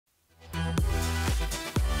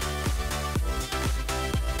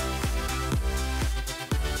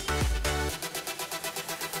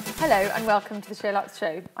Hello and welcome to the SheerLuxe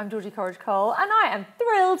Show. I'm Georgie Coleridge Cole and I am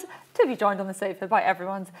thrilled to be joined on the sofa by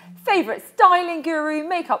everyone's favourite styling guru,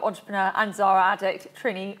 makeup entrepreneur and Zara addict,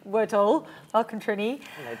 Trinny Woodall. Welcome, Trinny.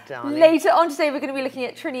 Hello, darling. Later on today we're going to be looking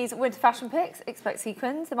at Trinny's winter fashion picks. Expect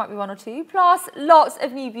sequins, there might be one or two, plus lots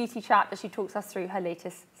of new beauty chat as she talks us through her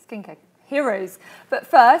latest skincare heroes. But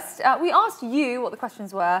first, we asked you what the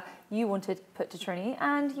questions were you wanted put to Trinny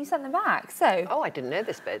and you sent them back. So, oh, I didn't know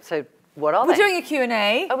this bit. So what are we're they? doing a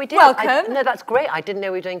Q&A. Oh, we did. Welcome. No, that's great. I didn't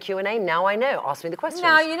know we were doing Q&A. Now I know. Ask me the questions.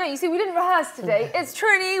 Now you know. You see, we didn't rehearse today. It's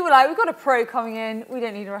Trinny. We've got a pro coming in. We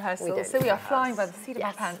don't need a rehearsal. So we are flying by the seat of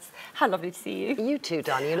our pants. How lovely to see you. You too,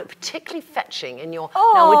 darling. You look particularly fetching in your...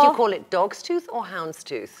 Oh. Now, would you call it dog's tooth or hound's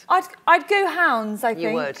tooth? I'd go hounds, I think.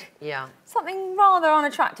 You would, yeah. Something rather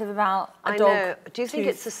unattractive about a dog. I know. Do you think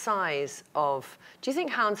it's the size of... Do you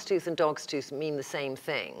think hound's tooth and dog's tooth mean the same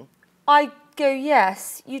thing? I go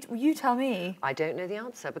yes. You tell me. I don't know the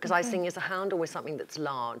answer because I think is a hound always something that's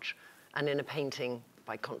large and in a painting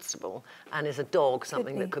by Constable, and is a dog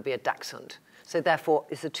something that could be a dachshund. So therefore,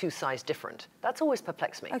 is the two size different? That's always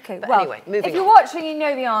perplexed me. Okay, but well, anyway, moving on. If you're watching, you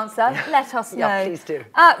know the answer. Let us know. Yeah, please do.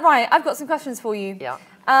 Right, I've got some questions for you. Yeah.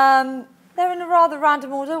 They're in a rather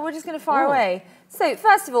random order. We're just going to fire away. So,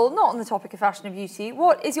 first of all, not on the topic of fashion and beauty,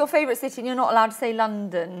 what is your favourite city? And you're not allowed to say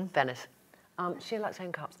London. Venice. SheerLuxe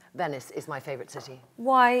Home Cups. Venice is my favourite city.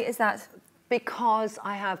 Why is that? Because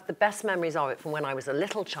I have the best memories of it from when I was a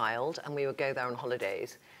little child and we would go there on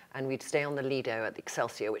holidays and we'd stay on the Lido at the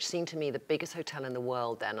Excelsior, which seemed to me the biggest hotel in the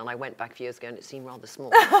world then, and I went back a few years ago and it seemed rather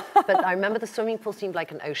small. But I remember the swimming pool seemed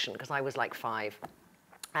like an ocean because I was like 5.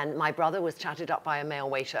 And my brother was chatted up by a male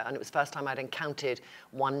waiter, and it was the first time I'd encountered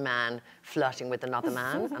one man flirting with another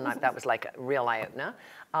man, and that was like a real eye-opener.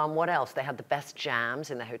 What else? They had the best jams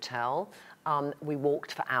in the hotel. We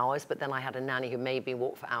walked for hours, but then I had a nanny who made me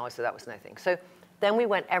walk for hours, so that was no thing. So then we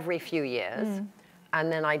went every few years, and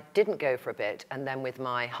then I didn't go for a bit, and then with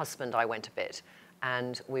my husband I went a bit,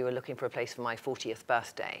 and we were looking for a place for my 40th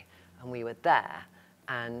birthday, and we were there,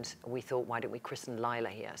 and we thought, why don't we christen Lila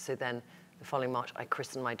here? So then the following March, I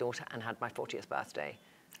christened my daughter and had my 40th birthday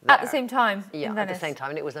there. At the same time? Yeah, at the same time.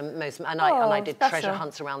 And it was the most, and Oh, I did special. treasure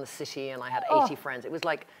hunts around the city and I had 80 friends. It was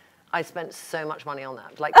like, I spent so much money on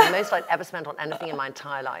that. Like the most I'd ever spent on anything in my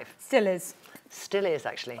entire life. Still is. Still is,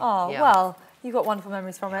 actually. Oh, yeah. well, you've got wonderful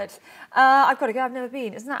memories from it. I've got to go, I've never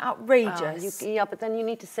been. Isn't that outrageous? Yeah, but then you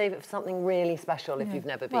need to save it for something really special if you've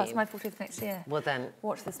never been. Well, it's my 40th next year. Well, then.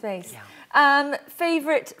 Watch the space. Yeah.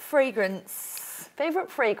 Favourite fragrance?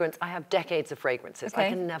 Favourite fragrance? I have decades of fragrances. Okay. I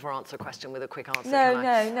can never answer a question with a quick answer, No, can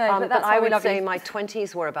I? no, but that's I why we would love say you. my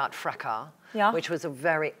 20s were about fracas, which was a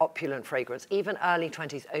very opulent fragrance. Even early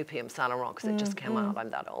 20s, Opium Saint Laurent, because it just came out,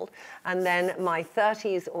 I'm that old. And then my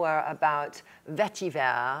 30s were about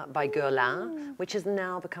Vetiver by Guerlain, which has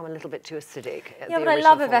now become a little bit too acidic. Yeah, but I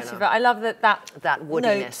love a Vetiver. I love that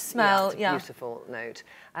woodiness, note, smell, yeah, beautiful note.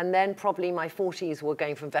 And then probably my 40s were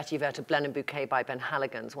going from Vetiver to Blend and Bouquet by Ben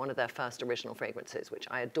Halligan's, one of their first original fragrances, which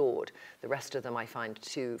I adored. The rest of them I find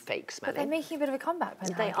too fake smelling. But they're making a bit of a comeback,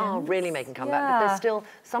 Ben They Halligan's. are really making a comeback, but they're still,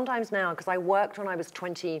 sometimes now, because I worked when I was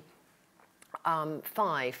 25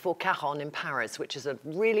 for Caron in Paris, which is a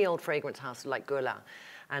really old fragrance house like Guerlain.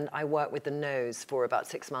 And I worked with the Nose for about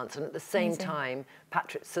 6 months. And at the same time,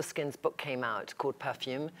 Patrick Süskind's book came out called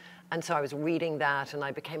Perfume. And so I was reading that and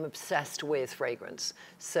I became obsessed with fragrance.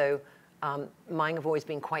 So mine have always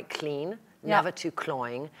been quite clean, never too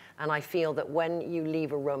cloying. And I feel that when you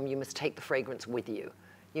leave a room, you must take the fragrance with you.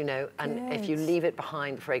 You know, and if you leave it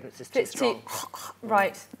behind, the fragrance is too strong.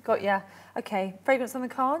 Right, got ya. Okay, fragrance on the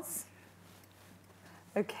cards?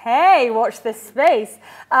 Okay, watch this space.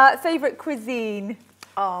 Favourite cuisine?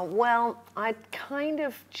 Oh, well, I'd kind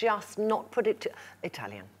of just not put it to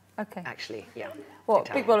Italian. Okay. Actually, yeah. What,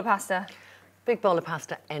 Italian. big bowl of pasta? Big bowl of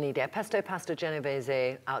pasta any day. Pesto pasta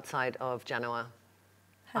genovese outside of Genoa.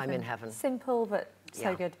 Heaven. I'm in heaven. Simple, but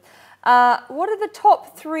so good. What are the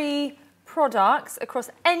top 3 products across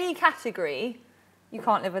any category you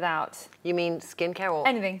can't live without? You mean skincare or?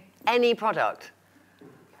 Anything. Any product?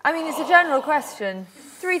 I mean, it's a general question.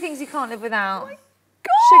 3 things you can't live without. God.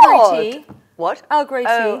 Sugary tea. What? Earl Grey tea.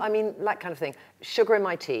 Oh, I mean, that kind of thing. Sugar in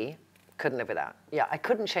my tea, couldn't live without. Yeah, I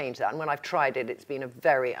couldn't change that. And when I've tried it, it's been a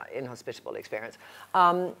very inhospitable experience.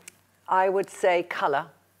 I would say colour.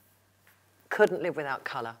 Couldn't live without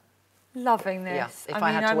colour. Loving this. Yeah, if I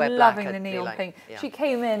I mean, had to I'm wear black, loving the I'd be neon like, pink. yeah. She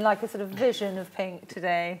came in like a sort of vision of pink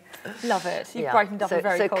today. Love it. You've brightened up a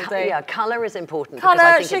very cold day. Yeah, colour is important Colour, because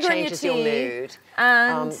I think sugar it changes in your your tea, mood.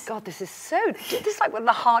 And God, this is like one of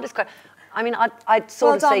the hardest questions. I mean, I'd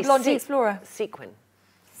sort of say Blondie Explorer. Sequin.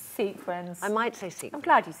 Sequins. I might say sequin. I'm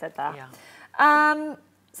glad you said that. Yeah.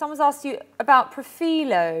 Someone's asked you about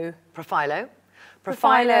Profilo.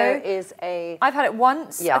 Profilo is a... I've had it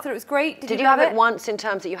once. Yeah. I thought it was great. Did you have it once in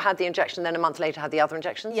terms that you had the injection, then a month later had the other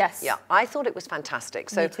injections? Yes. Yeah, I thought it was fantastic.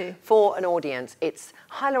 So Me too. for an audience, it's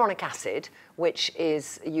hyaluronic acid, which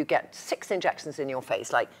is, you get 6 injections in your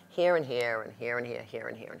face, like here and here and here and here, here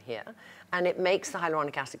and here and here. And it makes the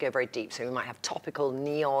hyaluronic acid go very deep. So we might have topical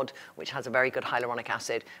Neod, which has a very good hyaluronic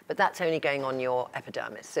acid, but that's only going on your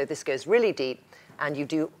epidermis. So this goes really deep, and you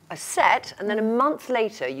do a set, and then a month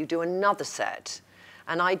later, you do another set.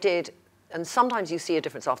 And I did, and sometimes you see a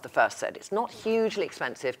difference after the first set. It's not hugely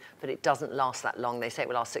expensive, but it doesn't last that long. They say it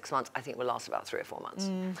will last 6 months. I think it will last about 3 or 4 months.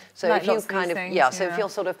 So like if you lots of kind of, these things, yeah, so if you're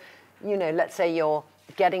sort of, you know, let's say you're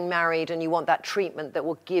getting married and you want that treatment that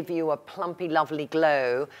will give you a plumpy, lovely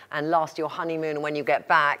glow and last your honeymoon and when you get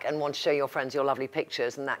back and want to show your friends your lovely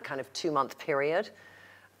pictures in that kind of 2-month period,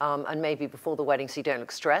 and maybe before the wedding so you don't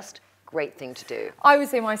look stressed. Great thing to do. I would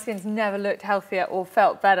say my skin's never looked healthier or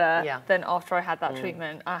felt better than after I had that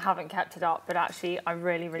treatment. I haven't kept it up, but actually I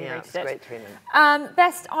really, really rated it's it. a great treatment.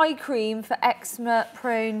 Best eye cream for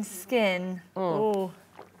eczema-prone skin. Ooh.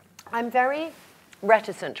 I'm very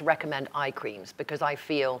reticent to recommend eye creams because I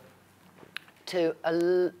feel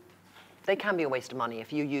they can be a waste of money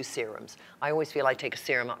if you use serums. I always feel I take a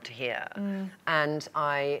serum up to here. And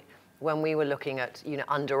when we were looking at, you know,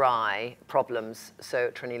 under eye problems, so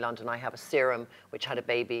at Trinny London, I have a serum which had a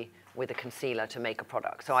baby with a concealer to make a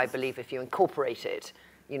product. So I believe if you incorporate it,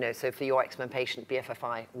 you know, so for your eczema patient,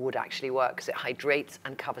 BFFI would actually work because it hydrates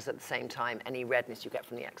and covers at the same time any redness you get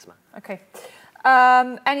from the eczema. Okay.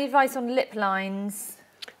 Any advice on lip lines?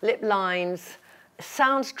 Lip lines.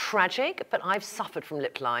 Sounds tragic, but I've suffered from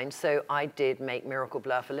lip lines, so I did make Miracle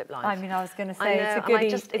Blur for lip lines. I mean, I was going to say, it's a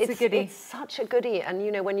goodie. It's a goodie. It's such a goodie. And,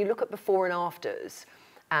 you know, when you look at before and afters,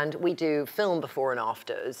 and we do film before and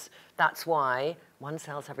afters, that's why one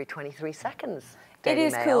sells every 23 seconds. Daily It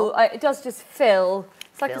is Mail. cool. It does just fill.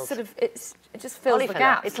 It's like Fills. a sort of, it just fills the Polyfiller.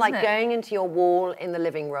 gaps. It's like isn't it? going into your wall in the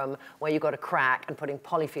living room where you've got a crack and putting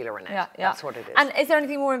polyfiller in it. Yeah. That's what it is. And is there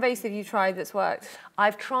anything more invasive you tried that's worked?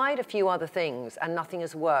 I've tried a few other things and nothing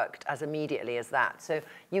has worked as immediately as that. So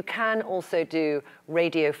you can also do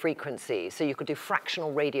radio frequency. So you could do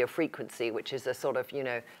fractional radio frequency, which is a sort of, you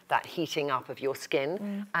know, that heating up of your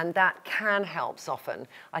skin. And that can help soften.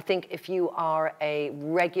 I think if you are a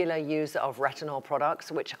regular user of retinol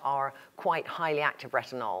products, which are quite highly active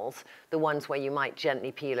retinols, the ones where you might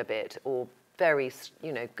gently peel a bit or very,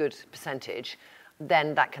 you know, good percentage,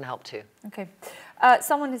 then that can help too. Okay.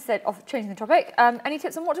 Someone has said, changing the topic, any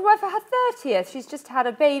tips on what to wear for her 30th? She's just had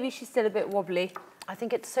a baby, she's still a bit wobbly. I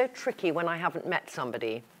think it's so tricky when I haven't met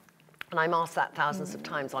somebody, and I'm asked that thousands of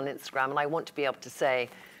times on Instagram, and I want to be able to say,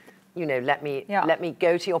 you know, let me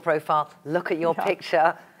go to your profile, look at your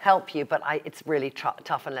picture, help you, but it's really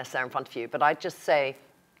tough unless they're in front of you. But I'd just say,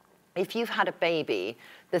 if you've had a baby,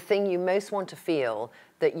 the thing you most want to feel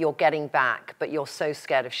that you're getting back, but you're so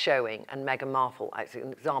scared of showing, and Meghan Markle, as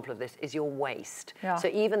an example of this, is your waist. Yeah. So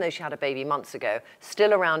even though she had a baby months ago,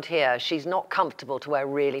 still around here, she's not comfortable to wear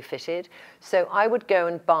really fitted. So I would go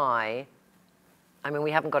and buy, I mean,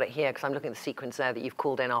 we haven't got it here because I'm looking at the sequins there that you've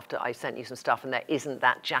called in after I sent you some stuff, and there isn't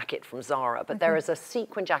that jacket from Zara. But there is a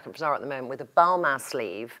sequin jacket from Zara at the moment with a Balmain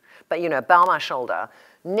sleeve, but, you know, a Balmain shoulder,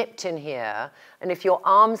 nipped in here. And if your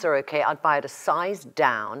arms are okay, I'd buy it a size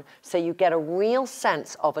down so you get a real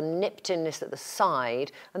sense of a nipped-inness at the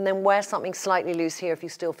side, and then wear something slightly loose here if you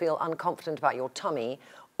still feel unconfident about your tummy.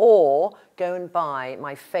 Or go and buy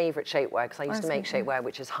my favorite shapewear, because I used to make shapewear,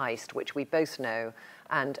 which is Heist, which we both know,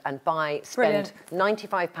 and spend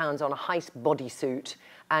 £95 on a Heist bodysuit,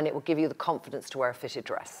 and it will give you the confidence to wear a fitted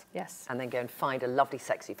dress. Yes. And then go and find a lovely,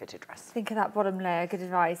 sexy fitted dress. Think of that bottom layer, good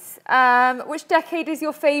advice. Which decade is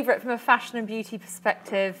your favourite from a fashion and beauty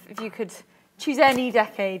perspective, if you could choose any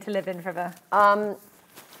decade to live in forever?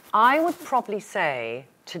 I would probably say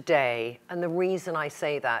today, and the reason I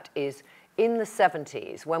say that is in the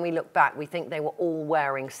 70s, when we look back, we think they were all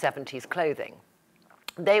wearing 70s clothing.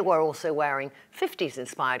 They were also wearing 50s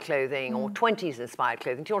inspired clothing or 20s inspired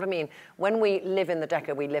clothing. Do you know what I mean? When we live in the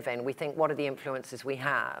decade we live in, we think, what are the influences we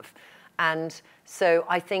have? And so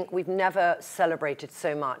I think we've never celebrated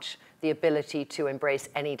so much the ability to embrace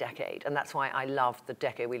any decade. And that's why I love the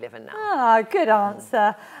decade we live in now. Ah, good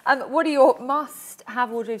answer. What are your must-have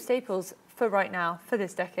wardrobe staples for right now, for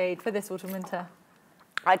this decade, for this autumn, winter?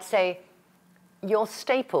 I'd say your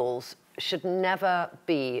staples should never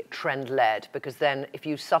be trend-led, because then if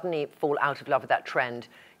you suddenly fall out of love with that trend,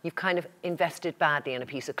 you've kind of invested badly in a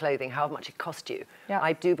piece of clothing, however much it cost you. Yeah.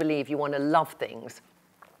 I do believe you want to love things.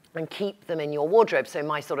 and keep them in your wardrobe. So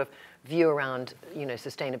my sort of view around, you know,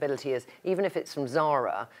 sustainability is, even if it's from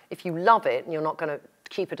Zara, if you love it and you're not going to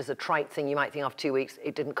keep it as a trite thing, you might think after 2 weeks,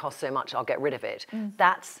 it didn't cost so much, I'll get rid of it.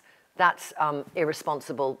 That's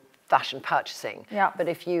irresponsible fashion purchasing. Yeah. But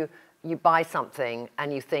if you buy something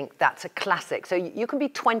and you think that's a classic, so you can be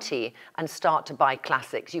 20 and start to buy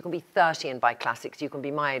classics. You can be 30 and buy classics. You can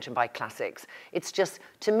be my age and buy classics. It's just,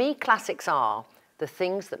 to me, classics are the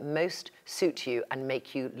things that most suit you and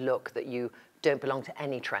make you look that you don't belong to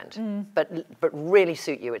any trend, but really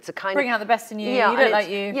suit you. It's a kind Bring of... out the best in you. Yeah, You look like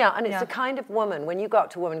you. Yeah, and it's the kind of woman, when you go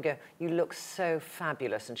up to a woman and go, you look so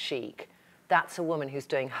fabulous and chic, that's a woman who's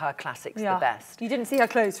doing her classics the best. You didn't see her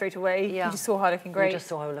clothes straight away. Yeah. You just saw her looking great. You just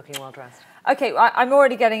saw her looking well dressed. Okay, I'm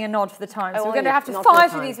already getting a nod for the time, so we're going to have to fire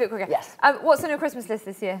through these a bit quicker. Yes. What's on your Christmas list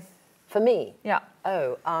this year? For me? Yeah.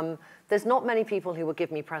 Oh, there's not many people who will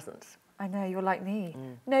give me presents. I know, you're like me.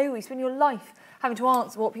 No, you spend your life having to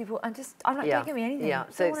answer what people, and just, I'm like, don't give me anything. Yeah,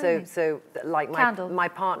 so like my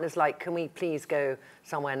partner's like, can we please go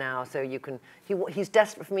somewhere now so you can, he's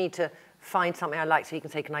desperate for me to find something I like so he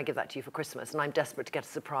can say, can I give that to you for Christmas? And I'm desperate to get a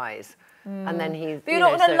surprise. And then he... But you're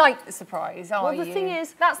not going to like the surprise, are you? Well, the thing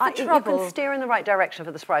is, that's the trouble. You can steer in the right direction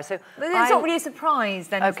for the surprise. So it's not really a surprise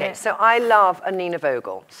then, is it? So I love a Nina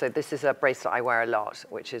Vogel. So this is a bracelet I wear a lot,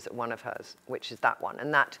 which is one of hers, which is that one.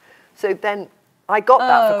 And that, so then I got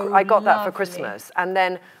that for Christmas. And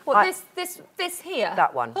then... What, this here?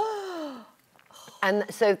 That one. And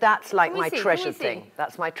so that's like my treasured thing.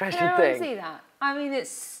 That's my treasured thing. Can I see that? I mean,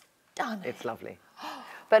 it's stunning. It's lovely.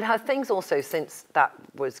 But her things also, since that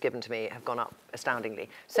was given to me, have gone up astoundingly.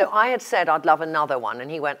 So I had said I'd love another one, and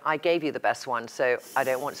he went, I gave you the best one, so I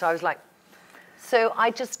don't want... So I was like... So I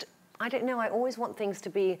don't know, I always want things to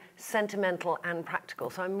be sentimental and practical,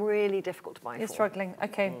 so I'm really difficult to buy You're for. struggling,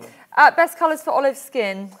 okay. Best colours for olive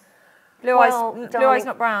skin? Blue eyes,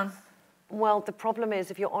 not brown. Well, the problem is,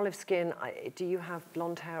 if you're olive skin, do you have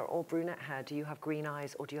blonde hair or brunette hair? Do you have green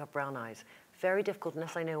eyes or do you have brown eyes? Very difficult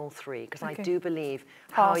unless I know all three, because I do believe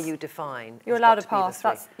how you define. You're allowed to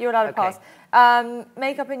pass. You're allowed to pass.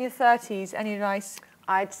 Makeup in your 30s, any advice?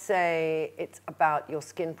 I'd say it's about your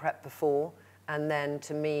skin prep before, and then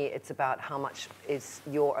to me, it's about how much is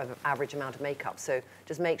your average amount of makeup. So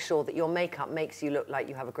just make sure that your makeup makes you look like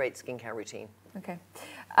you have a great skincare routine. Okay.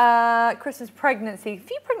 Christmas pregnancy. A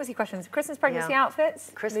few pregnancy questions. Christmas pregnancy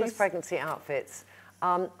outfits. Christmas pregnancy outfits.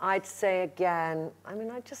 I'd say again,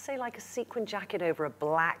 I'd just say like a sequin jacket over a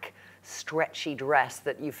black stretchy dress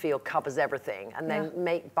that you feel covers everything, and then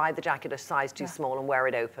buy the jacket a size too small and wear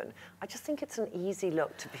it open. I just think it's an easy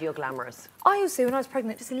look to feel glamorous. I also, when I was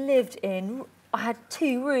pregnant, just lived in, I had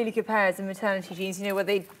 2 really good pairs of maternity jeans, you know, where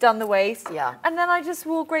they'd done the waist. Yeah. And then I just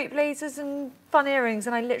wore great blazers and fun earrings,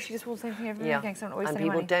 and I literally just wore the same thing every weekend, because I don't always spend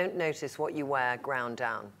money. And people don't notice what you wear ground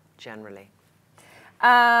down, generally.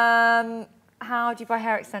 How do you buy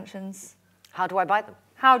hair extensions? How do I buy them?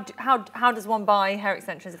 How does one buy hair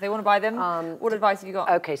extensions? If they want to buy them, what advice have you got?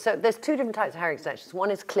 Okay, so there's 2 different types of hair extensions. One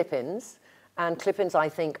is clip-ins, and clip-ins I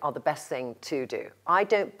think are the best thing to do. I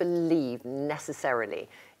don't believe necessarily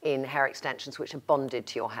in hair extensions which are bonded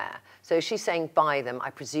to your hair. So if she's saying buy them, I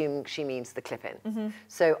presume she means the clip-in.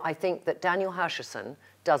 So I think that Daniel Hersherson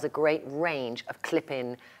does a great range of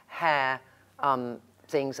clip-in hair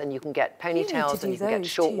things, and you can get ponytails and you can get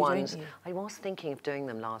short ones. I was thinking of doing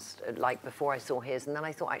them like before I saw his, and then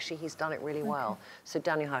I thought actually he's done it really well. So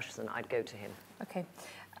Daniel Hersherson, I'd go to him. Okay.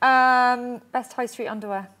 Best high street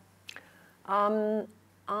underwear?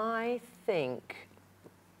 I think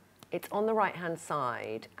it's on the right-hand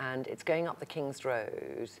side and it's going up the King's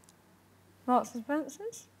Road. Marks and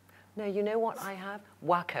Spencer's? No, you know what I have?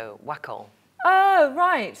 Wackle. Oh,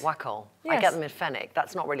 right. Wackle. Yes. I get them in Fenwick.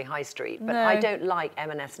 That's not really high street, but I don't like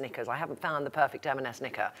M&S knickers. I haven't found the perfect M&S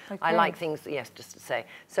knicker. Okay. I like things, just to say.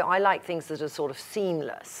 So I like things that are sort of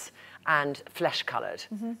seamless and flesh-coloured,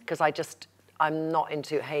 because I'm not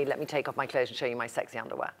into, hey, let me take off my clothes and show you my sexy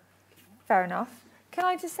underwear. Fair enough. Can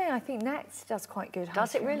I just say, I think Next does quite good.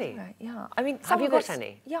 Does it really? Yeah. I mean, have you got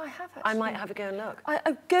any? Yeah, I have actually. I might have a go and look.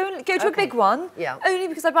 I go to a big one. Yeah. Only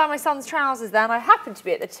because I buy my son's trousers there, and I happened to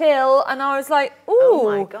be at the till, and I was like, ooh.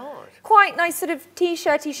 Oh my God. Quite nice sort of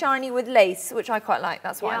t-shirty shiny with lace, which I quite like.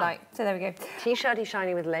 That's what I like. So there we go. T-shirty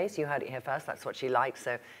shiny with lace. You heard it here first. That's what she likes.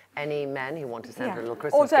 So any men who want to send her a little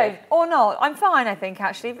Christmas gift. Or not. I'm fine, I think,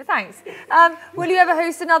 actually, but thanks. Will you ever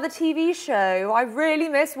host another TV show? I really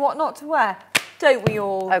miss What Not to Wear. Don't we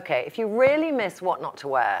all? Okay, if you really miss What Not to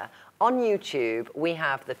Wear, on YouTube, we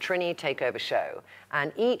have the Trinny Takeover Show.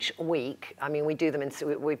 And each week, I mean, we do them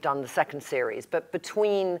we've done the second series, but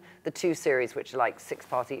between the two series, which are like 6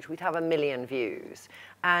 parts each, we'd have 1 million views.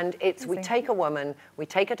 And it's, we take a woman, we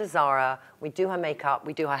take her to Zara, we do her makeup,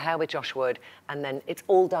 we do her hair with Josh Wood, and then it's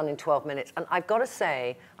all done in 12 minutes. And I've got to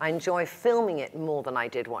say, I enjoy filming it more than I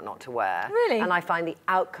did What Not to Wear. Really? And I find the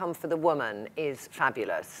outcome for the woman is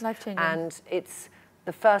fabulous. Life-changing. And it's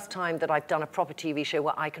the first time that I've done a proper TV show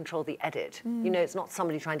where I control the edit. You know, it's not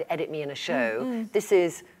somebody trying to edit me in a show. This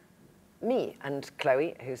is me and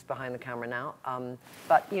Chloe, who's behind the camera now.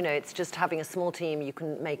 But, you know, it's just having a small team, you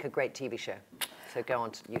can make a great TV show. So go on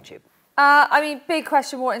to YouTube. I mean, big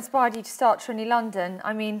question, what inspired you to start Trinny London?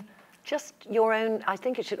 I mean... Just your own, I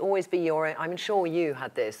think it should always be your own. I'm sure you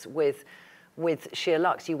had this with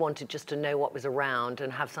SheerLuxe. You wanted just to know what was around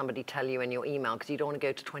and have somebody tell you in your email because you don't want to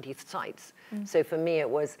go to 20 sites. So for me, it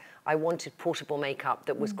was, I wanted portable makeup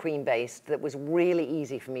that was cream-based, that was really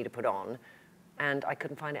easy for me to put on, and I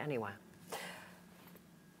couldn't find it anywhere.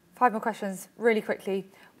 5 more questions, really quickly.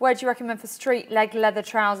 Where do you recommend for straight leg leather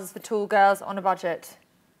trousers for tall girls on a budget?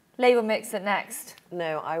 Label mix it next.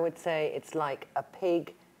 No, I would say it's like a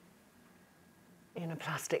pig in a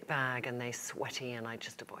plastic bag and they're sweaty and I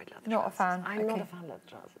just avoid leather trousers. Not a fan. I'm not a fan of leather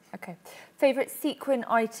trousers. Okay. Favourite sequin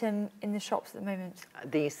item in the shops at the moment?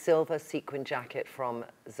 The silver sequin jacket from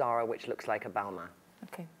Zara, which looks like a Balmain.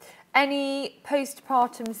 Okay. Any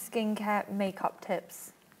postpartum skincare makeup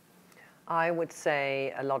tips? I would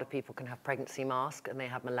say a lot of people can have pregnancy mask and they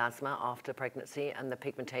have melasma after pregnancy, and the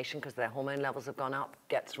pigmentation, because their hormone levels have gone up,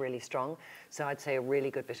 gets really strong. So I'd say a really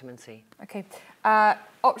good vitamin C. Okay.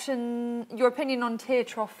 Your opinion on tear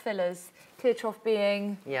trough fillers? Tear trough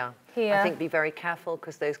being here. I think be very careful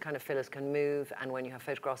because those kind of fillers can move, and when you have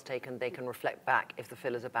photographs taken, they can reflect back if the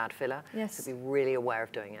filler's a bad filler. Yes. So be really aware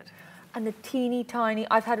of doing it. And the teeny tiny,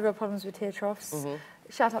 I've had real problems with tear troughs.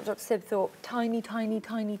 Shout out to Dr. Sibthorpe, tiny, tiny,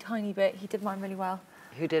 tiny, tiny bit. He did mine really well.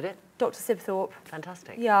 Who did it? Dr. Sibthorpe.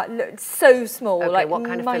 Fantastic. Yeah, look, so small. Okay, like what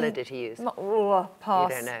kind of filler did he use? Pass.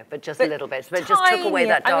 You don't know, but just a little bit. But just took away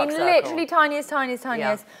that dark circle. Literally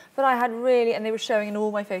tiniest. But I had really, and they were showing in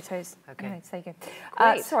all my photos. Okay. Anyway, so you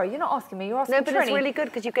go. Sorry, you're not asking me, you're asking No, but Trinny. it's really good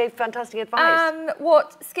because you gave fantastic advice.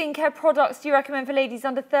 What skincare products do you recommend for ladies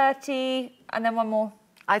under 30? And then one more.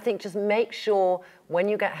 I think just make sure when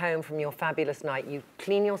you get home from your fabulous night, you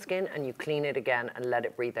clean your skin and you clean it again and let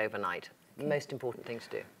it breathe overnight. The most important thing to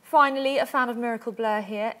do. Finally, a fan of Miracle Blur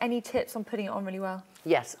here. Any tips on putting it on really well?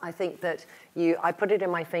 Yes, I think that I put it in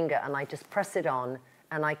my finger and I just press it on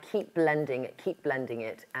and I keep blending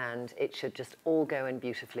it, and it should just all go in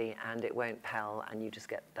beautifully and it won't peel and you just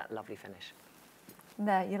get that lovely finish.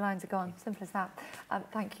 There, your lines are gone. Simple as that.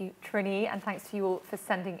 Thank you, Trinny, and thanks to you all for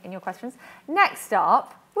sending in your questions. Next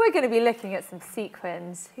up, we're going to be looking at some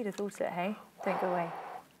sequins. Who'd have thought it, hey? Don't go away.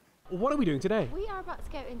 What are we doing today? We are about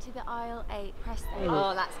to go into the aisle 8 press stage.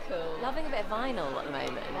 Oh, that's cool. Loving a bit of vinyl at the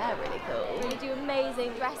moment. They're really cool. We do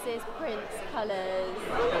amazing dresses, prints, colours.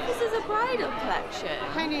 This is a bridal collection.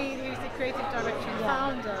 Penny, who's the creative director and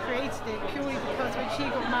founder, created it purely because when she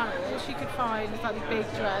got married, all she could find was like the big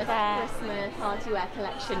dress. Christmas party wear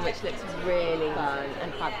collection, which looks really fun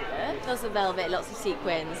and fabulous. Lots of velvet, lots of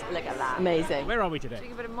sequins. Look at that. Amazing. Where are we today?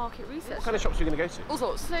 Doing a bit of market research. What kind of shops are we going to go to? All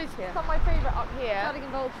sorts. Loads here. Got my favourite up here.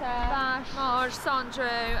 Cardigan Voltaire. Bash, Marge, Sandro,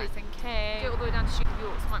 Ethan King. Go all the way down to Duke of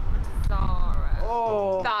York's, might want to Zara.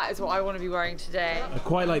 Oh, that is what I want to be wearing today. I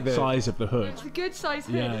quite like the size of the hood. It's a good size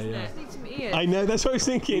hood, isn't it? Need some ears. I know, that's what I was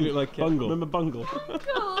thinking. You look like Bungle. Remember Bungle?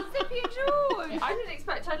 Uncle, Zippy and George. I didn't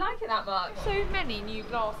expect I'd like it that much. So many new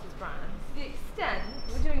glasses brands. To the extent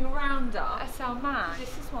we're doing a roundup. SL Mag. This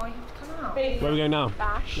is why you have to come out. Where are we going now?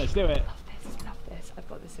 Bash. Let's do it. Love this. I've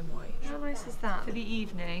got this in white. How nice is that for the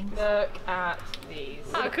evening? Look at these.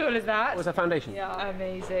 How cool is that? What's that foundation? Yeah,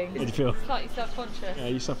 amazing. How do you feel? Slightly self-conscious. Yeah,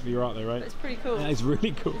 you suffer your art though, right? But it's pretty cool. That is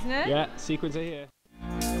really cool. Isn't it? Yeah, sequins are here.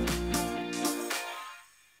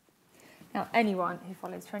 Now, anyone who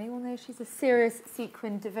follows Trinny will know she's a serious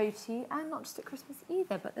sequin devotee, and not just at Christmas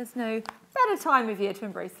either, but there's no better time of year to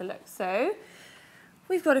embrace the look. So,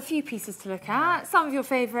 we've got a few pieces to look at, some of your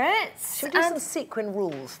favourites. Should we do some sequin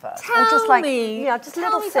rules first? Tell or just like, me. Yeah, just tell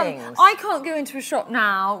little me things. Something. I can't go into a shop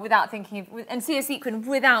now without thinking of, and see a sequin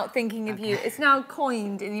without thinking of you. It's now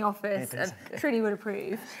coined in the office, and Trinny would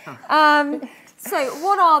approve. So,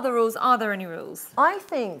 what are the rules? Are there any rules? I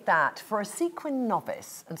think that for a sequin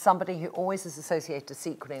novice and somebody who always has associated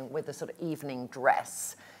sequining with a sort of evening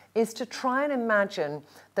dress, is to try and imagine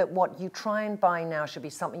that what you try and buy now should be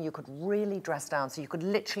something you could really dress down. So you could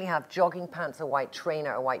literally have jogging pants, a white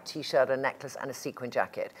trainer, a white t-shirt, a necklace and a sequin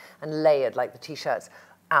jacket, and layered like the t-shirts.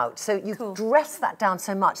 out. So you dress that down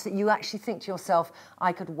so much that you actually think to yourself,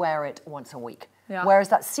 I could wear it once a week. Yeah. Whereas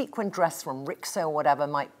that sequin dress from Rixo or whatever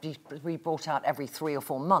might be brought out every 3 or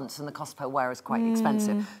 4 months, and the cost per wear is quite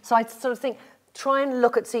expensive. So I sort of think, try and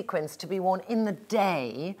look at sequins to be worn in the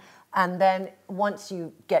day, and then once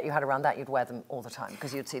you get your head around that, you'd wear them all the time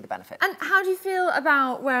because you'd see the benefit. And how do you feel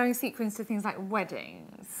about wearing sequins to things like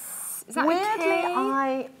weddings? Is that Weirdly,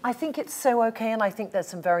 okay? I think it's so okay, and I think there's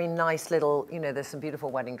some very nice little, there's some beautiful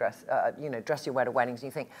wedding dress, dress you wear to weddings, and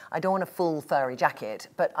you think, I don't want a full furry jacket,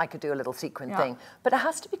 but I could do a little sequin thing. But it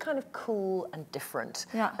has to be kind of cool and different.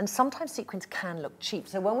 Yeah. And sometimes sequins can look cheap.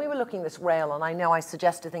 So when we were looking this rail, and I know I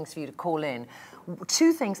suggested things for you to call in,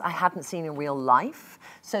 2 things I hadn't seen in real life,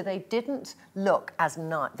 so they didn't look as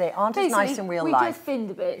nice. They aren't as nice in real life. We just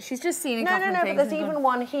finned a bit. She's just seen a couple of No, things. but there's even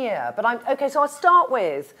one here. But okay, so I'll start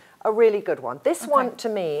with a really good one. This one to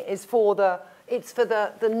me is for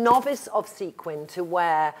the novice of sequin to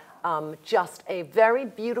wear just a very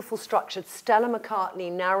beautiful structured Stella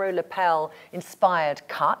McCartney narrow lapel inspired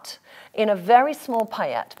cut in a very small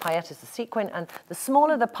paillette. Paillette is the sequin, and the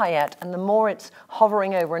smaller the paillette and the more it's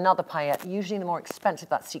hovering over another paillette, usually the more expensive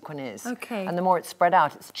that sequin is. Okay. And the more it's spread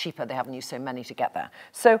out, it's cheaper. They haven't used so many to get there.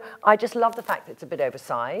 So I just love the fact that it's a bit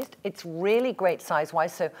oversized. It's really great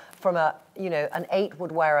size-wise. So from an 8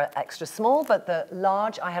 would wear an extra small, but the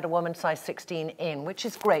large, I had a woman size 16 in, which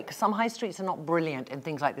is great because some high streets are not brilliant in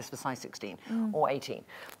things like this for size 16 or 18.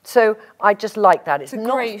 So I just like that. It's a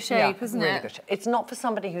not, great shape, isn't really it? Good shape. It's not for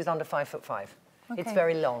somebody who's under 5'5". It's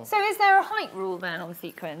very long. So is there a height rule then on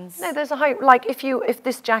sequins? No, there's a height. Like if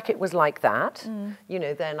this jacket was like that,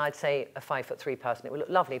 then I'd say a 5'3" person, it would look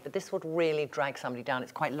lovely. But this would really drag somebody down.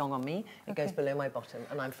 It's quite long on me. It goes below my bottom,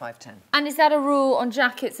 and I'm 5'10". And is that a rule on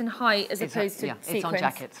jackets and height as opposed to sequins? It's on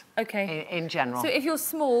jackets. Okay. In general. So if you're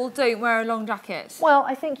small, don't wear a long jacket. Well,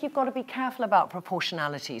 I think you've got to be careful about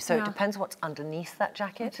proportionality. So it depends what's underneath that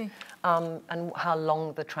jacket, and how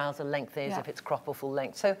long the trouser length is, if it's crop or full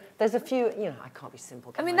length. So there's a few. I can't be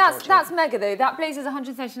simple. I mean, that's mega though. That blazer's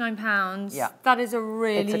 £139. Yeah. That is a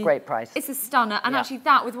really... It's a great price. It's a stunner. And actually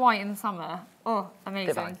that with white in the summer. Oh,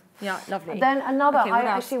 amazing. Divine. Yeah, lovely. Then another, Okay, I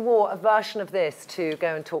actually wore a version of this to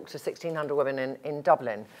go and talk to 1,600 women in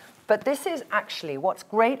Dublin. But this is actually, what's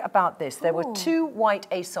great about this, there were 2 white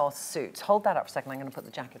ASOS suits. Hold that up for a second, I'm going to put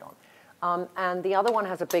the jacket on. And the other one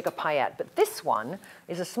has a bigger paillette, but this one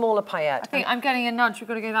is a smaller paillette. I think I'm getting a nudge. We've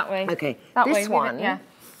got to go that way. Okay, that this way, one,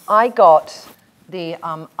 I got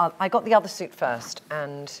the other suit first,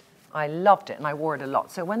 and I loved it, and I wore it a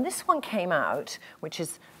lot. So when this one came out, which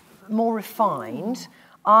is more refined,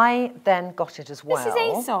 I then got it as well. This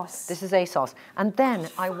is ASOS. This is ASOS. And then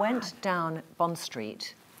I went down Bond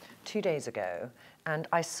Street 2 days ago, and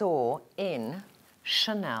I saw in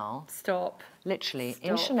Chanel, literally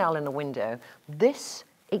in Chanel in the window, this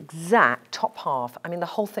exact top half. I mean, the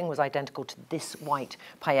whole thing was identical to this white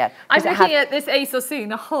paillette. I'm looking at this ASOS suit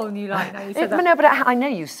in a whole new light now. You said that. No, but I know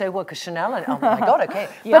you so well because Chanel. And, oh my God, okay.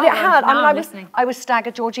 But it had. I was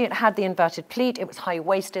staggered, Georgie. It had the inverted pleat. It was high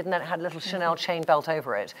waisted, and then it had a little Chanel chain belt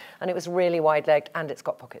over it, and it was really wide legged, and it's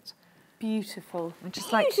got pockets. Beautiful.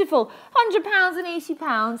 Beautiful. £100 and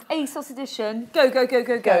 £80. ASOS edition. Go, go, go,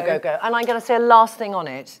 go, go. Go, go, go. And I'm going to say a last thing on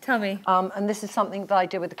it. Tell me. And this is something that I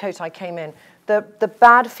did with the coat I came in. The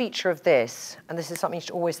bad feature of this, and this is something you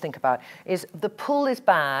should always think about, is the pull is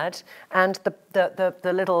bad, and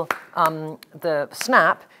the little the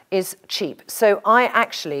snap is cheap. So I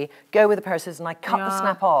actually go with a pair of scissors and I cut the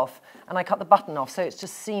snap off, and I cut the button off, so it's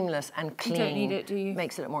just seamless and clean. You don't need it, do you?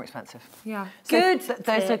 Makes it look more expensive. Yeah. So Good.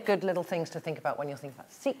 Those are good little things to think about when you're thinking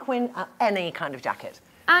about sequin, any kind of jacket.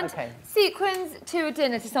 And sequins to a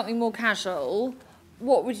dinner, to something more casual.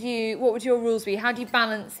 What would your rules be? How do you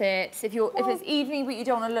balance it? If it's evening but you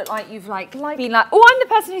don't want to look like you've been like, oh, I'm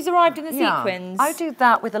the person who's arrived in the sequins. I do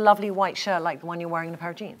that with a lovely white shirt like the one you're wearing and a pair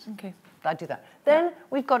of jeans. Okay. I do that. Then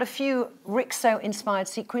we've got a few Rixo-inspired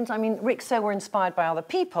sequins. I mean, Rixo were inspired by other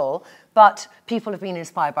people, but people have been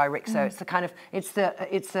inspired by Rixo. It's the kind of it's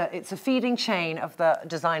a feeding chain of the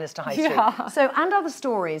designers to high street. Yeah. So And Other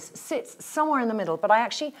Stories sits somewhere in the middle, but I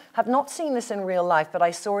actually have not seen this in real life, but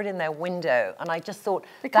I saw it in their window, and I just thought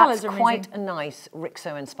that's quite a nice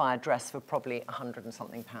Rixo-inspired dress for probably £100 and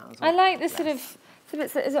something. I like this sort of.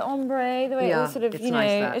 Is it ombre? The way it all sort of,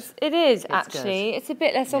 it is actually. It's a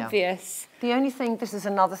bit less obvious. The only thing, this is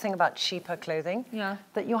another thing about cheaper clothing,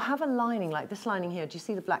 that you'll have a lining like this lining here. Do you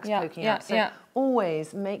see the blacks poking out? So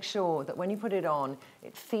always make sure that when you put it on,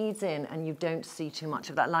 it feeds in and you don't see too much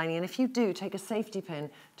of that lining. And if you do, take a safety pin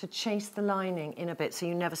to chase the lining in a bit so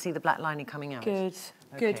you never see the black lining coming out. Good.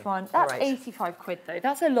 Okay. Good one. That's 85 quid though.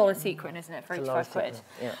 That's a lot of sequin, isn't it, for It's a lot 85 of quid?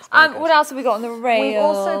 sequin. Yeah, What else have we got on the rail? We've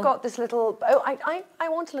also got this little, I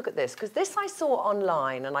want to look at this, because this I saw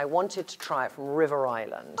online and I wanted to try it from River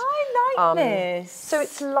Island. I like this. So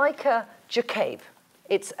it's like a jacape.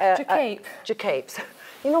 It's a Jacape. Jacape.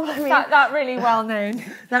 You know what I mean? That really well known.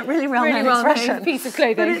 That really well-known expression. Piece of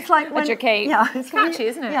clothing. But it's like a jacape. Yeah, it's catchy,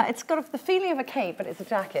 isn't it? Yeah, it's got the feeling of a cape, but it's a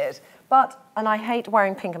jacket. And I hate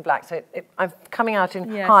wearing pink and black, so I'm coming out in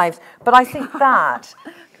hives. But I think that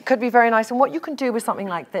could be very nice. And what you can do with something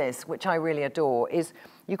like this, which I really adore, is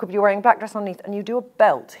you could be wearing a black dress underneath and you do a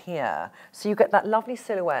belt here. So you get that lovely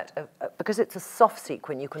silhouette of, because it's a soft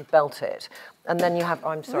sequin, you can belt it. And then you have, oh,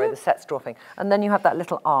 I'm sorry, the set's dropping. And then you have that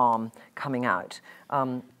little arm coming out.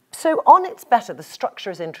 So on it's better, the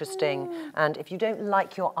structure is interesting, and if you don't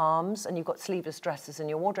like your arms and you've got sleeveless dresses in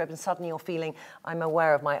your wardrobe and suddenly you're feeling, I'm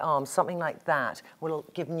aware of my arms, something like that will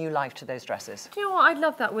give new life to those dresses. Do you know what I'd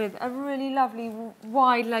love that with? A really lovely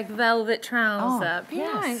wide leg velvet trouser. Be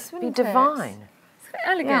nice, wouldn't be divine. It's quite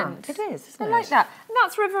elegant. Yeah, it is, isn't I it? like that. And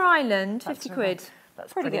that's River Island, 50 quid.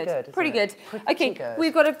 That's pretty good. isn't Pretty it? good. Pretty Okay, good.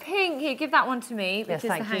 we've got a pink here. Give that one to me because Yes, the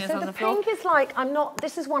thank you. hanger's So on the the floor. pink is like,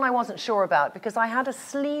 this is one I wasn't sure about because I had a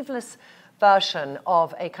sleeveless version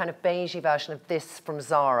of a kind of beigey version of this from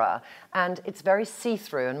Zara, and it's very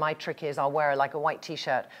see-through, and my trick is I'll wear like a white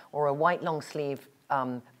t-shirt or a white long sleeve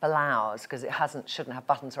blouse because it shouldn't have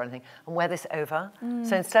buttons or anything, and wear this over.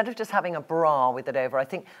 So instead of just having a bra with it over, I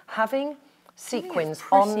think having sequins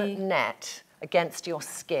on net against your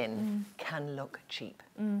skin can look cheap.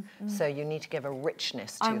 So you need to give a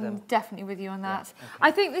richness to them. I'm definitely with you on that. Yeah, okay.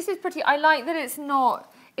 I think this is pretty. I like that it's not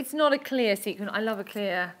a clear sequin. I love a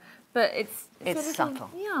clear, but it's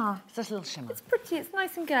subtle. Yeah. It's just a little shimmer. It's pretty. It's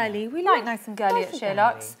nice and girly. We like nice and girly nice at and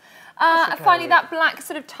SheerLuxe. Nice And finally, that black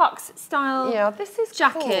sort of tux style. Yeah, this is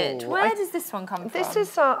jacket. cool. Where does this one come from? This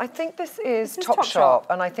is, I think this is is Topshop,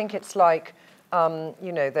 and I think it's like,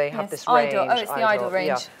 you know, they have this range. Idol. Oh, it's the Idol range.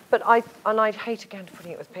 Yeah. But I'd hate again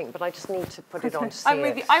putting it with pink, but I just need to put it on to see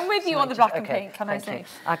I'm with you on the black and pink, can I say?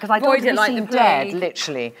 Because I don't Avoid it really like seem the dead, plague.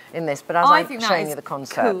 literally, in this, but as I I'm think that showing is you the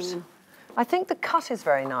concept. cool. I think the cut is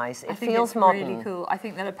very nice. It I think feels it's modern. really cool. I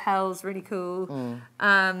think the lapel's really cool.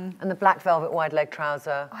 And the black velvet wide leg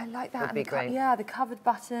trouser. I like that. Would be great. Yeah, the covered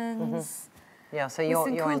buttons. Yeah, so With you're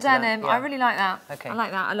some cool into denim. that. Yeah. I really like that. Okay. I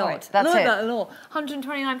like that a lot. Right, that's I like it. that a lot.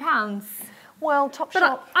 £129. Well, But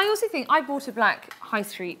Topshop. I also think I bought a black high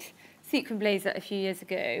street sequin blazer a few years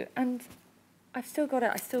ago, and I've still got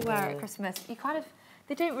it. I still wear it at Christmas.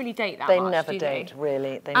 They don't really date that They much, never do date,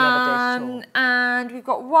 really. They never date at all. And we've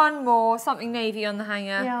got one more, something navy on the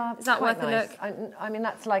hanger. Yeah, Is that quite worth nice. a look? I mean,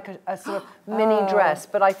 that's like a sort of mini dress,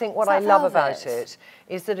 but I think what I that love about velvet? it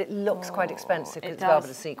is that it looks quite expensive because it it's velvet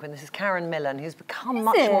does. sequin. This is Karen Millen, who's become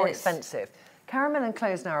much more it? expensive. Karen Millen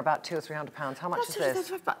clothes now are about £200 or £300. How much is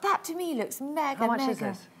this? But that to me looks mega, How much mega. is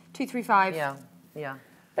this? £235. Yeah, yeah.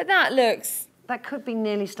 But that looks, That could be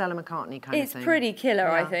nearly Stella McCartney kind of it's thing. pretty killer,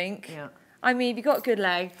 I Yeah, think. yeah. I mean, you've got good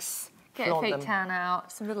legs. Get Flaunt a fake them. tan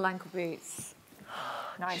out, some little ankle boots.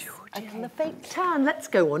 Nice. Okay. And the fake tan. Let's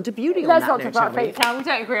go on to beauty Let's on not that talk note, about shall we? fake tan. We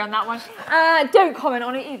don't agree on that one. Don't comment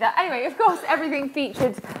on it either. Anyway, of course, everything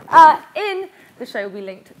featured in the show will be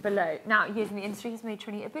linked below. Now, years in the industry has made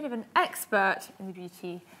Trinny a bit of an expert in the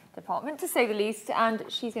beauty department, to say the least, and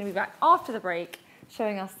she's going to be back after the break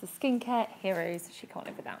showing us the skincare heroes she can't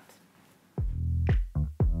live without.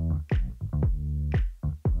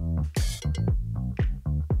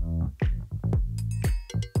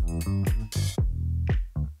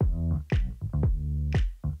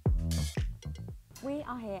 We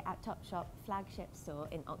are here at Topshop flagship store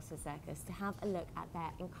in Oxford Circus to have a look at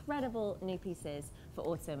their incredible new pieces for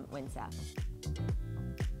autumn winter.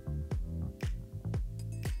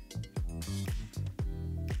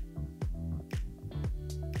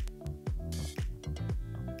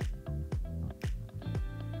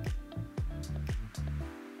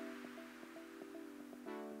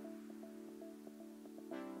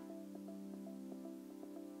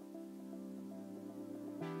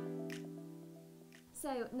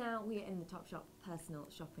 So now we are in the Topshop personal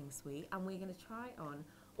shopping suite and we're going to try on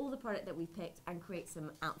all the product that we've picked and create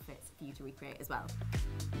some outfits for you to recreate as well.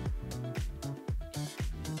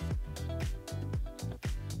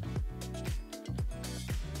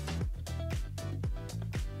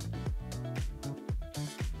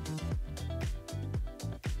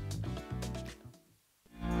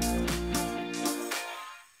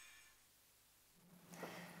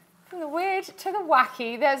 From the weird to the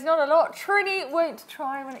wacky, there's not a lot Trinny won't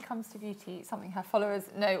try when it comes to beauty, something her followers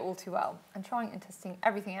know all too well. And trying and testing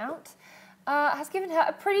everything out has given her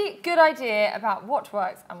a pretty good idea about what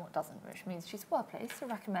works and what doesn't, which means she's well placed to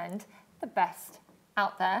recommend the best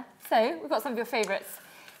out there. So we've got some of your favourites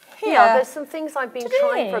here. Yeah, there's some things I've been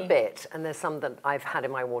trying for a bit, and there's some that I've had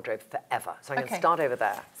in my wardrobe forever. So I'm going to start over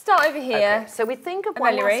there. Start over here. Okay. So we think of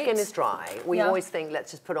when our skin is dry, we always think,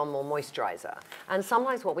 let's just put on more moisturiser. And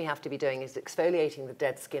sometimes what we have to be doing is exfoliating the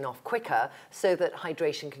dead skin off quicker so that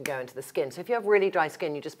hydration can go into the skin. So if you have really dry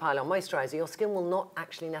skin, you just pile on moisturiser, your skin will not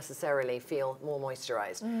actually necessarily feel more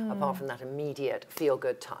moisturised, apart from that immediate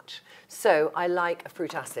feel-good touch. So I like a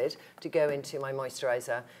fruit acid to go into my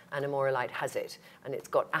moisturiser, and Amorolite has it. And it's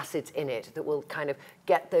got acids in it that will kind of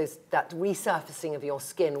get that resurfacing of your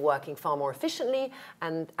skin working far more efficiently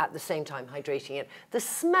and at the same time hydrating it. The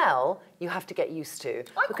smell you have to get used to.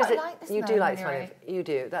 I quite like the smell. You do like the smell. You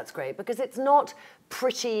do, that's great. Because it's not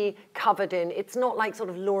pretty covered in, it's not like sort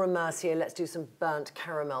of Laura Mercier, let's do some burnt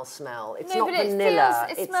caramel smell. It's not vanilla.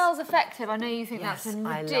 It smells effective. I know you think that's a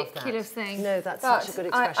ridiculous thing. No, that's such a good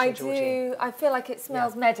expression, Georgie. I feel like it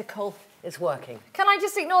smells medical. It's working. Can I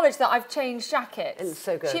just acknowledge that I've changed jackets? It's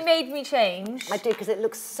so good. She made me change. I did, because it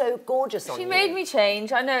looks so gorgeous on you. She made me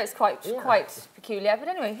change. I know it's quite peculiar, but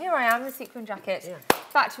anyway, here I am, the sequin jacket. Yeah.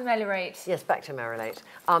 Back to Amorolite. Yes, back to Amorolite.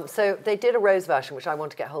 So they did a rose version, which I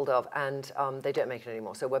want to get hold of, and they don't make it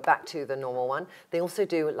anymore. So we're back to the normal one. They also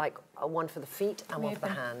do like a one for the feet and one for the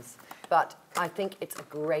hands. But I think it's a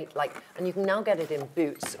great, and you can now get it in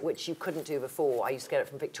boots, which you couldn't do before. I used to get it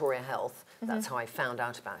from Victoria Health. That's how I found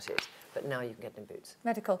out about it. But now you can get it in boots.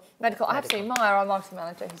 Medical. I have to say, Maya, our marketing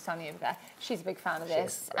manager, who's standing over there, she's a big fan of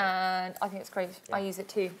this, and I think it's great. Yeah. I use it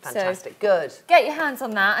too. Fantastic. So good. Get your hands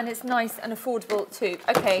on that, and it's nice and affordable too.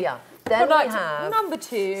 Okay. Yeah. Then we have number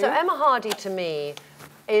 2. So Emma Hardy, to me,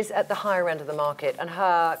 is at the higher end of the market, and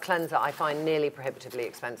her cleanser I find nearly prohibitively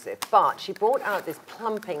expensive. But she brought out this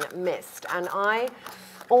plumping mist, and I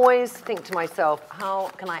always think to myself, how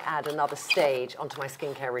can I add another stage onto my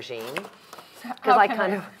skincare regime? Because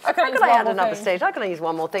how can I add another stage? How can I use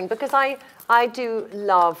one more thing? Because I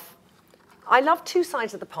love two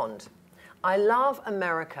sides of the pond. I love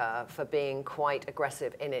America for being quite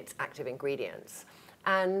aggressive in its active ingredients,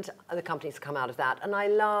 and the companies come out of that. And I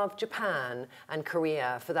love Japan and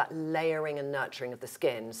Korea for that layering and nurturing of the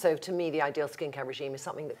skin. So to me, the ideal skincare regime is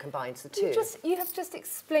something that combines the two. You have just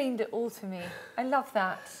explained it all to me. I love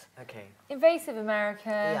that. Okay. Invasive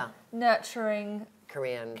America, nurturing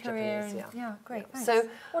Korean, Japanese, yeah, great. Thanks. So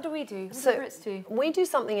what do we do? What do the Brits do? We do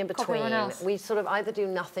something in between. We sort of either do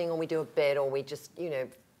nothing or we do a bit, or we just,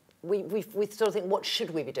 we sort of think, what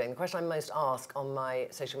should we be doing? The question I most ask on my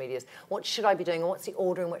social media is, what should I be doing, and what's the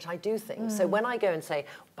order in which I do things? So when I go and say,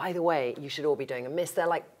 by the way, you should all be doing a mist, they're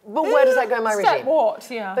like, but where does that go in my regime? What?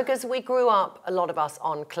 Yeah. Because we grew up, a lot of us,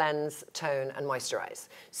 on cleanse, tone, and moisturize.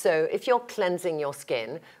 So if you're cleansing your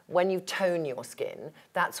skin, when you tone your skin,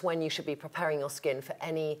 that's when you should be preparing your skin for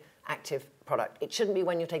any active product. It shouldn't be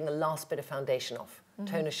when you're taking the last bit of foundation off.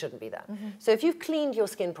 Toner shouldn't be there. So if you've cleaned your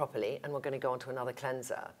skin properly, and we're going to go on to another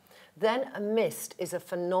cleanser, then a mist is a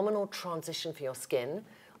phenomenal transition for your skin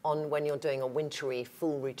on when you're doing a wintry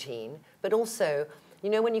full routine. But also,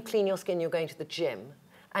 when you clean your skin, you're going to the gym,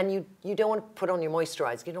 and you don't want to put on your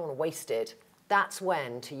moisturizer, you don't want to waste it. That's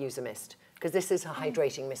when to use a mist, because this is a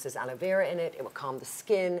hydrating mist. There's aloe vera in it. It will calm the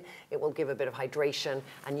skin. It will give a bit of hydration,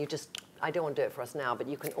 and I don't want to do it for us now, but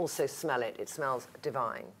you can also smell it. It smells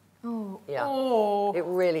divine. Oh. Yeah. Oh. It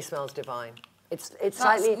really smells divine. It's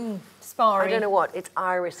slightly sparry. I don't know what. It's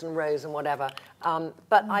iris and rose and whatever.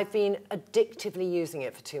 But I've been addictively using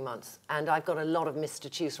it for 2 months, and I've got a lot of mist to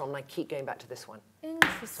choose from, and I keep going back to this one.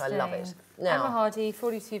 Interesting. So I love it. Now, Emma Hardy,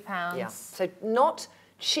 £42. Yeah. So not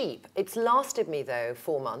cheap. It's lasted me though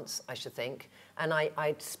 4 months, I should think, and I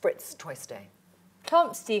spritz twice a day.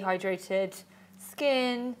 Plumps dehydrated,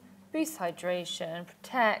 skin, boosts hydration,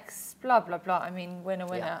 protects, blah, blah, blah. I mean, winner.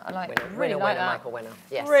 Yeah. I like winner, really winner, like winner, that. Michael winner.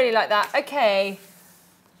 Yes. Really like that. Okay.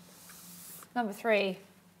 Number 3.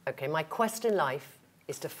 Okay, my quest in life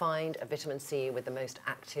is to find a vitamin C with the most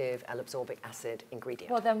active L-absorbic acid ingredient.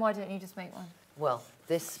 Well, then why don't you just make one? Well,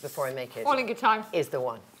 this, before I make it, all in good time, is the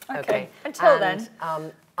one. Okay. Until then.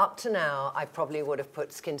 Up to now, I probably would have put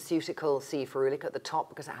SkinCeutical C Ferulic at the top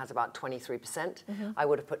because it has about 23%. I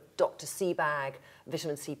would have put Dr. C Bag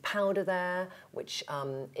vitamin C powder there, which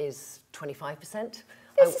is 25%.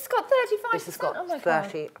 This has got 35%. This has got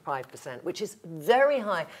 35%, which is very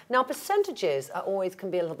high. Now, percentages can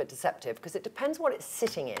be a little bit deceptive because it depends what it's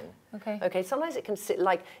sitting in. Okay. Okay, sometimes it can sit,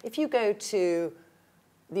 like, if you go to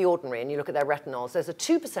The Ordinary and you look at their retinols, there's a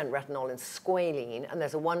 2% retinol in squalene and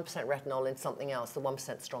there's a 1% retinol in something else, the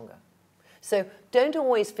 1% stronger. So don't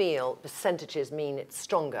always feel percentages mean it's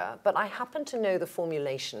stronger, but I happen to know the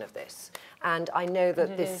formulation of this. And I know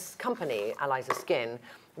that this company, Eliza Skin,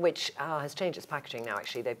 which has changed its packaging now,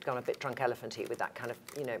 actually. They've gone a bit drunk elephant-y with that kind of,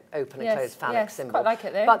 you know, open and closed phallic symbol. Quite like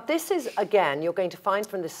it, though. But this is, again, you're going to find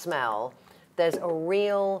from the smell, there's a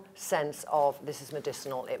real sense of this is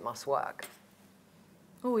medicinal, it must work.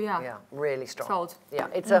 Oh, yeah. Yeah, really strong. Sold. Yeah,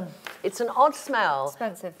 it's an odd smell.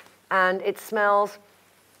 Expensive. And it smells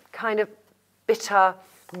kind of bitter,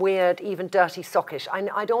 weird, even dirty sockish.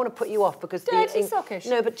 I don't want to put you off because... Dirty sockish?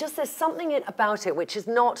 No, but just there's something about it which is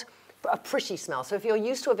not a pretty smell. So if you're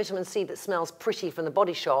used to a vitamin C that smells pretty from the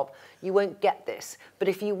Body Shop, you won't get this. But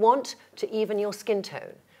if you want to even your skin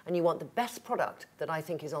tone, and you want the best product that I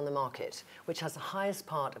think is on the market, which has the highest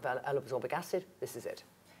part of L-ascorbic acid, this is it.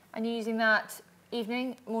 And you're using that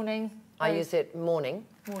evening, morning? I use it morning,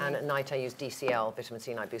 and at night I use DCL, vitamin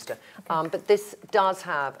C night booster. Okay. But this does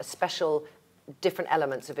have a special, different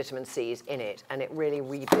elements of vitamin C's in it, and it really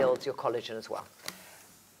rebuilds your collagen as well.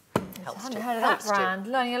 Helps I haven't to. heard of that brand.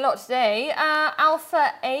 Learning a lot today.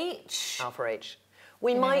 Alpha H. Alpha H.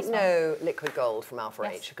 We might know Liquid Gold from Alpha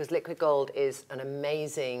H because Liquid Gold is an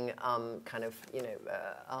amazing kind of, you know,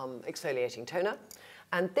 exfoliating toner.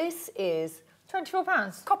 And this is...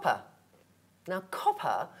 £24. Copper. Now,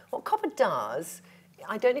 copper, what copper does,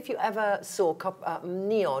 I don't know if you ever saw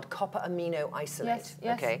NEOD, copper amino isolate. Yes,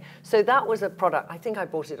 yes. Okay, so that was a product, I think I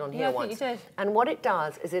bought it on here I once. think you did. And what it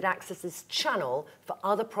does is it acts as this channel for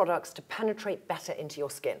other products to penetrate better into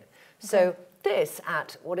your skin. Okay. So this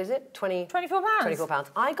at, what is it, £24?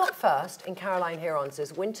 £24. I got first in Caroline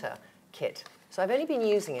Hirons's winter kit. So I've only been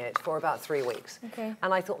using it for about 3 weeks. Okay.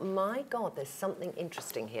 And I thought, my God, there's something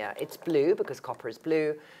interesting here. It's blue because copper is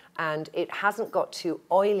blue, and it hasn't got too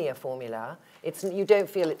oily a formula. You don't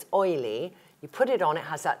feel it's oily. You put it on, it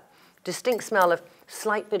has that distinct smell of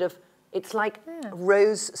slight bit of, it's like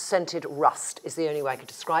rose-scented rust is the only way I could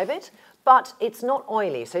describe it. But it's not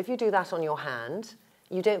oily, so if you do that on your hand,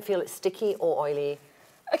 you don't feel it sticky or oily.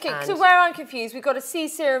 Okay, so where I'm confused, we've got a C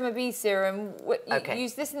serum, a B serum. You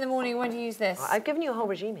use this in the morning, when do you use this? I've given you a whole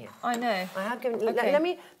regime here. I know. I have given.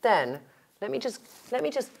 Okay. Let me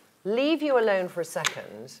just leave you alone for a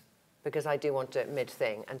second, because I do want to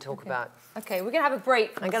mid-thing and talk about... Okay, we're going to have a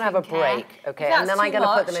break. I'm going to have a break, okay, and then I'm going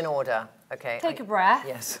to put them in order, okay? Take a breath.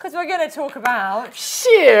 Yes. Because we're going to talk about...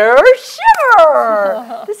 Sheer!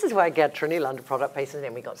 This is where I get Trinny London product placement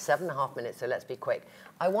in. We've got 7.5 minutes, so let's be quick.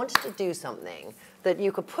 I wanted to do something that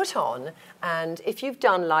you could put on, and if you've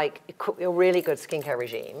done like a really good skincare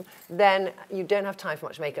regime, then you don't have time for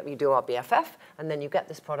much makeup. You do our BFF, and then you get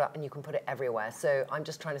this product and you can put it everywhere. So I'm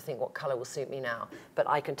just trying to think what color will suit me now. But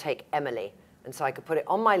I can take Emily, and so I could put it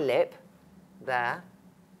on my lip, there.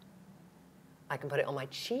 I can put it on my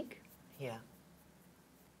cheek, here.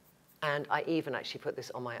 And I even actually put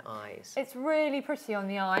this on my eyes. It's really pretty on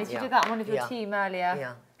the eyes. You did that on one of your team earlier.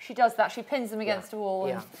 Yeah. She does that. She pins them against a wall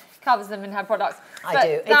and covers them in her products. I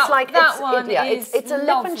do. It's like that one it's a lip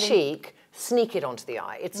lovely. and cheek. Sneak it onto the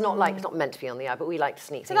eye. It's not like it's not meant to be on the eye, but we like to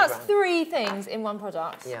sneak things around. So that's 3 things in one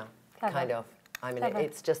product. Yeah, Clever. kind of. I mean,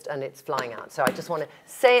 it's just, and it's flying out. So I just want to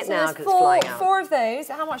say it now because it's flying out. 4 of those.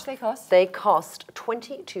 How much do they cost? They cost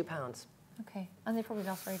 £22. Okay, and they probably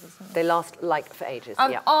last for ages, don't they? They last like for ages.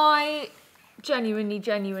 Yeah. I genuinely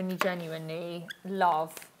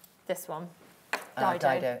love this one.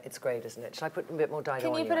 Dido. It's great, isn't it? Shall I put a bit more Dido on you?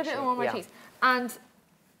 Can you put a bit more on my cheeks? And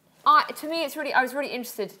to me, I was really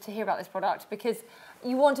interested to hear about this product because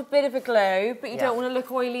you want a bit of a glow, but you don't want to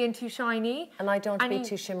look oily and too shiny. And I don't want to be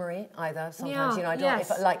too shimmery either. Sometimes, you know, I don't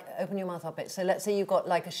want, like, open your mouth up a bit. So let's say you've got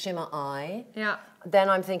like a shimmer eye. Yeah. Then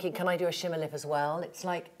I'm thinking, can I do a shimmer lip as well? It's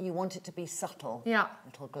like you want it to be subtle. Yeah.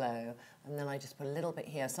 Little glow. And then I just put a little bit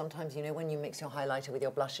here. Sometimes, you know, when you mix your highlighter with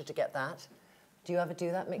your blusher to get that. Do you ever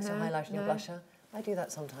do that? Mix your highlighter and your blusher? I do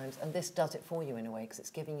that sometimes. And this does it for you in a way because it's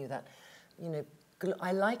giving you that, you know,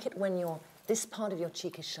 I like it when this part of your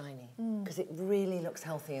cheek is shiny because it really looks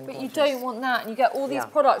healthy and gorgeous. But you don't want that. And you get all these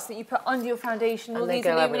products that you put under your foundation, all these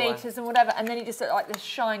illuminators and whatever, and then you just look like this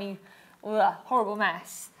shiny, horrible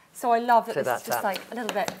mess. So I love that this is just like a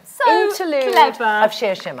little bit interlude clever of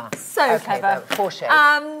sheer shimmer. So clever. 4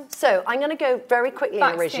 shades. So I'm going to go very quickly in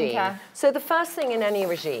a regime. Skincare. So the first thing in any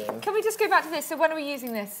regime. Can we just go back to this? So when are we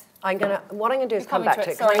using this? What I'm going to do is come back to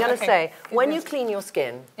it because I'm going to say when you clean your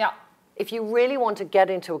skin. Yeah. If you really want to get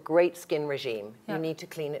into a great skin regime, you need to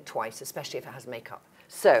clean it twice, especially if it has makeup.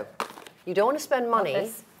 So you don't want to spend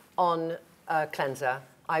money on a cleanser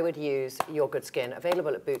I would use Your Good Skin.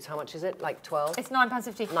 Available at Boots. How much is it? Like 12? It's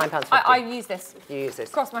 £9.50. £9.50. I use this. You use this?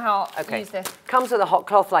 Cross my heart, Okay. use this. Comes with a hot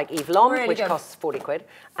cloth like Eve Lom, Really which good. costs 40 quid.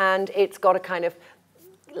 And it's got a kind of,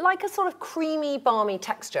 like a sort of creamy, balmy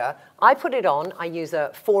texture. I put it on, I use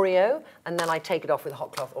a Foreo, and then I take it off with a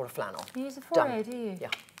hot cloth or a flannel. You use a Done. Foreo, do you?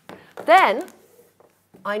 Yeah. Then,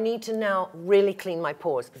 I need to now really clean my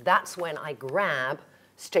pores. That's when I grab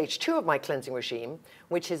stage 2 of my cleansing regime,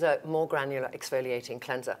 which is a more granular exfoliating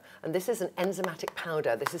cleanser. And this is an enzymatic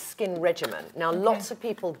powder. This is Skin Regimen. Now, lots of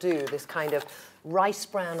people do this kind of rice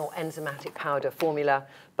bran or enzymatic powder formula.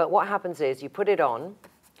 But what happens is you put it on.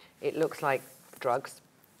 It looks like drugs,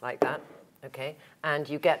 like that, okay? And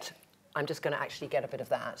you get, I'm just going to actually get a bit of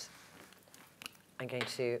that. I'm going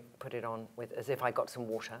to put it on with, as if I got some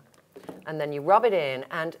water. And then you rub it in,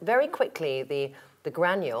 and very quickly the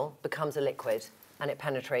granule becomes a liquid and it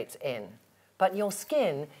penetrates in. But your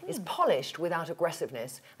skin is polished without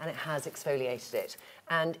aggressiveness, and it has exfoliated it.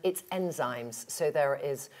 And it's enzymes, so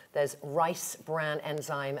there's rice bran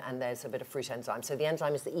enzyme and there's a bit of fruit enzyme. So the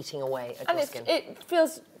enzyme is the eating away at your skin. It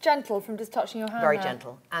feels gentle from just touching your hand. Very there.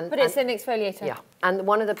 gentle. But it's an exfoliator. Yeah, and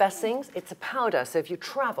one of the best things, it's a powder. So if you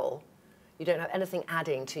travel, you don't have anything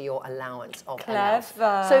adding to your allowance of Clever.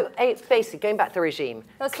 ML. So it's basically, going back to the regime,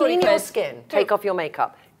 That's clean really your good. skin, take off your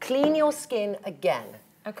makeup, clean your skin again.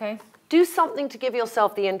 Okay. Do something to give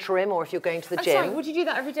yourself the interim, or if you're going to the I'm gym. sorry, would you do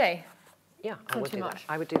that every day? Yeah, I Not would too do much.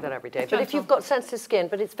 that. I would do that every day. But Gentle. if you've got sensitive skin,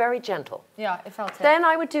 but it's very gentle. Yeah, it felt it. Then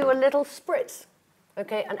I would do a little spritz,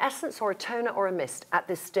 okay? An essence or a toner or a mist at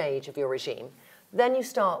this stage of your regime. Then you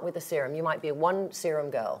start with a serum. You might be a 1 serum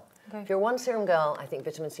girl. Okay. If you're a 1 serum girl, I think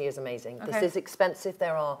vitamin C is amazing. This Okay. is expensive.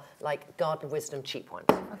 There are like Garden Wisdom cheap ones.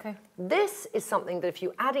 Okay. This is something that if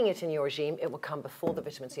you're adding it in your regime, it will come before the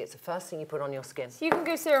vitamin C. It's the first thing you put on your skin. So you can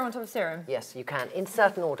go serum on top of serum? Yes, you can, in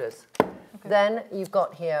certain orders. Then you've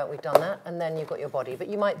got here, we've done that, and then you've got your body. But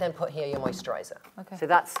you might then put here your moisturizer. Okay. So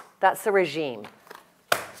that's the regime.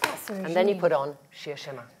 That's the And then you regime. put on Sheer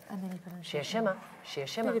Shimmer. And then you put on Sheer Shimmer, Sheer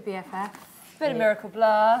Shimmer. Bit of BFF. Bit of Miracle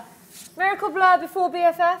Blur. Miracle Blur before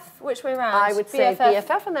BFF? Which way round? I would say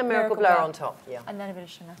BFF and then Miracle Blur on top. Yeah. And then a bit of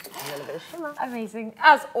shimmer. And then a bit of shimmer. Amazing.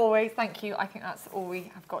 As always, thank you. I think that's all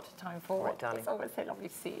we have got time for. Right, darling. It's always so lovely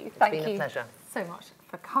to see you. It's Thank been you a pleasure. so much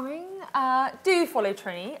for coming. Do follow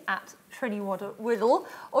Trinny at Trinny Woodall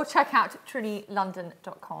or check out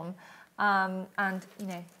trinnylondon.com. And, you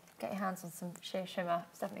know, get your hands on some Sheer Shimmer.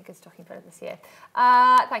 It's definitely a good stocking filler this year.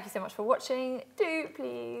 Thank you so much for watching. Do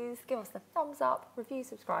please give us the thumbs up, review,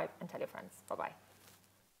 subscribe, and tell your friends. Bye-bye.